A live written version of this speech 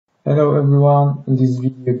Hello everyone, in this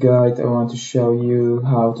video guide I want to show you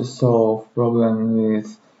how to solve problem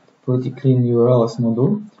with pretty clean URLs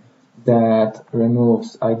module that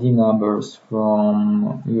removes ID numbers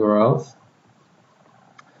from URLs.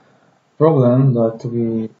 Problem that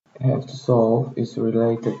we have to solve is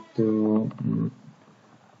related to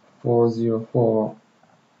 404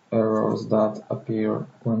 errors that appear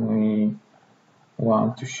when we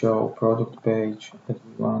want to show product page, that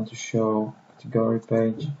we want to show category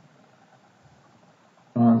page,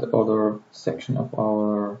 and other section of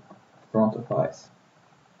our front office.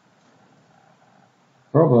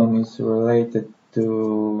 Problem is related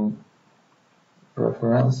to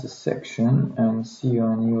preferences section and see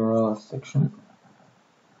on URL section.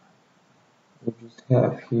 We just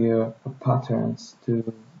have here a patterns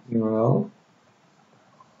to URL,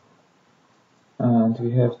 and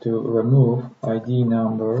we have to remove ID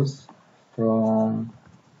numbers from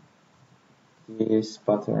these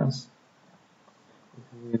patterns.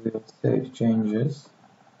 If we will save changes,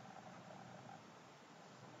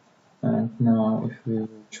 and now if we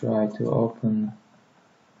will try to open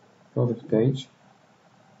product page,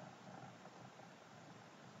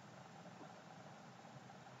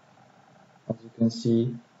 as you can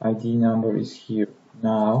see, ID number is here.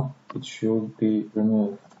 Now it should be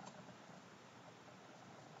removed.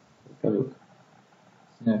 Take a look.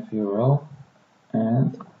 Snap URL,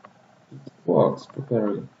 and it works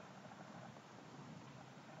properly.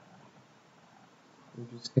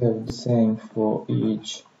 We just have the same for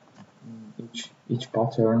each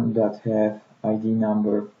pattern that have ID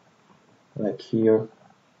number, like here,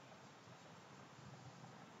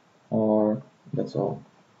 or that's all.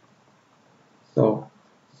 So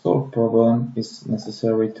to solve problem is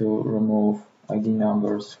necessary to remove ID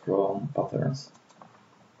numbers from patterns.